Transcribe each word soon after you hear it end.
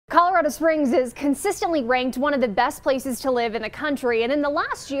Colorado Springs is consistently ranked one of the best places to live in the country, and in the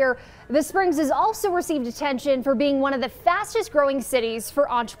last year, the Springs has also received attention for being one of the fastest growing cities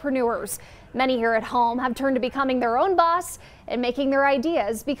for entrepreneurs. Many here at home have turned to becoming their own boss and making their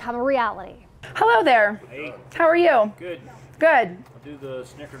ideas become a reality. Hello there. Hey. How are you? Good. Good. I'll do the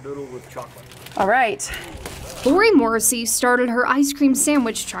snickerdoodle with chocolate. All right. Lori Morrissey started her ice cream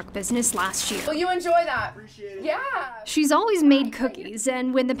sandwich truck business last year. Will you enjoy that? Appreciate it. Yeah. She's always made cookies,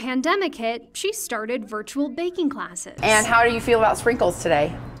 and when the pandemic hit, she started virtual baking classes. And how do you feel about sprinkles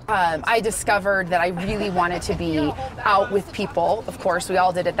today? I discovered that I really wanted to be out with people. Of course, we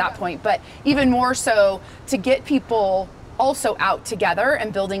all did at that point, but even more so to get people also out together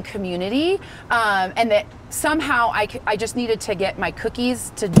and building community, and that somehow I just needed to get my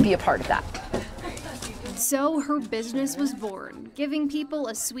cookies to be a part of that. So her business was born, giving people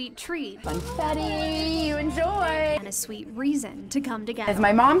a sweet treat. Confetti, you enjoy. And a sweet reason to come together. It's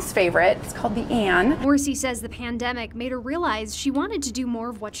my mom's favorite. It's called the Anne. Morrissey says the pandemic made her realize she wanted to do more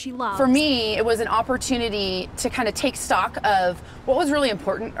of what she loved. For me, it was an opportunity to kind of take stock of what was really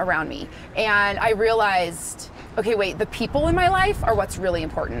important around me. And I realized, okay, wait, the people in my life are what's really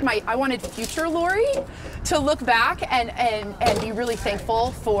important. I wanted future Lori to look back and be really thankful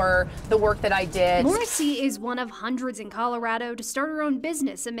for the work that I did. Morrissey is one of hundreds in Colorado to start her own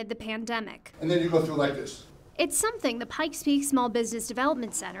business amid the pandemic. And then you go through like this. It's something the Pikes Small Business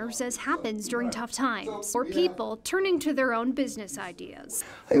Development Center says happens during tough times, or people turning to their own business ideas.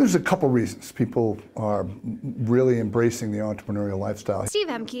 I think there's a couple reasons people are really embracing the entrepreneurial lifestyle. Steve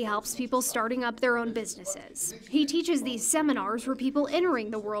Emke helps people starting up their own businesses. He teaches these seminars for people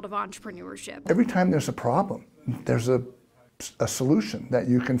entering the world of entrepreneurship. Every time there's a problem, there's a solution that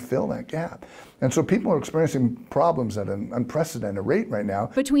you can fill that gap. And so people are experiencing problems at an unprecedented rate right now.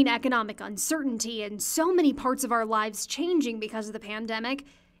 Between economic uncertainty and so many parts of our lives changing because of the pandemic,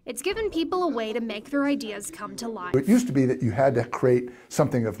 it's given people a way to make their ideas come to life. It used to be that you had to create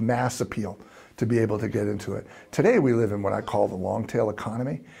something of mass appeal to be able to get into it. Today we live in what I call the long tail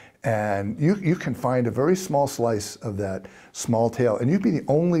economy, and you can find a very small slice of that small tail, and you'd be the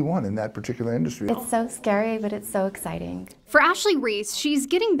only one in that particular industry. It's so scary, but it's so exciting. For Ashley Reese, she's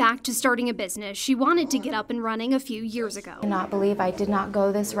getting back to starting a business she wanted to get up and running a few years ago. I cannot believe I did not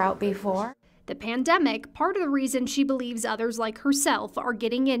go this route before. The pandemic, part of the reason she believes others like herself are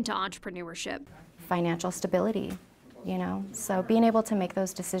getting into entrepreneurship. Financial stability. You know, so being able to make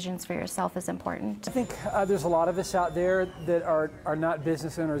those decisions for yourself is important. I think there's a lot of us out there that are not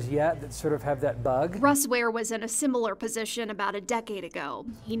business owners yet that sort of have that bug. Russ Ware was in a similar position about a decade ago.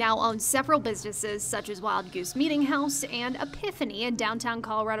 He now owns several businesses such as Wild Goose Meeting House and Epiphany in downtown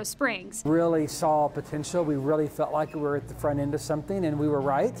Colorado Springs. Really saw potential. We really felt like we were at the front end of something, and we were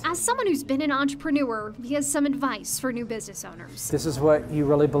right. As someone who's been an entrepreneur, he has some advice for new business owners. This is what you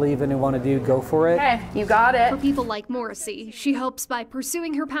really believe in and want to do, go for it. Okay, you got it. For people like Morrissey, she hopes by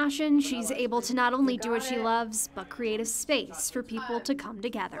pursuing her passion, she's able to not only do what she loves, but create a space for people to come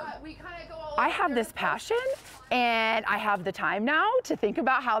together. I have this passion, and I have the time now to think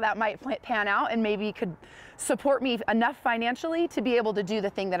about how that might pan out, and maybe could support me enough financially to be able to do the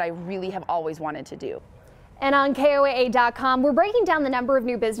thing that I really have always wanted to do. And on KOAA.com, we're breaking down the number of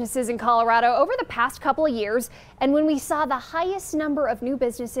new businesses in Colorado over the past couple of years, and when we saw the highest number of new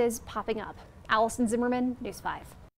businesses popping up. Allison Zimmerman, News 5.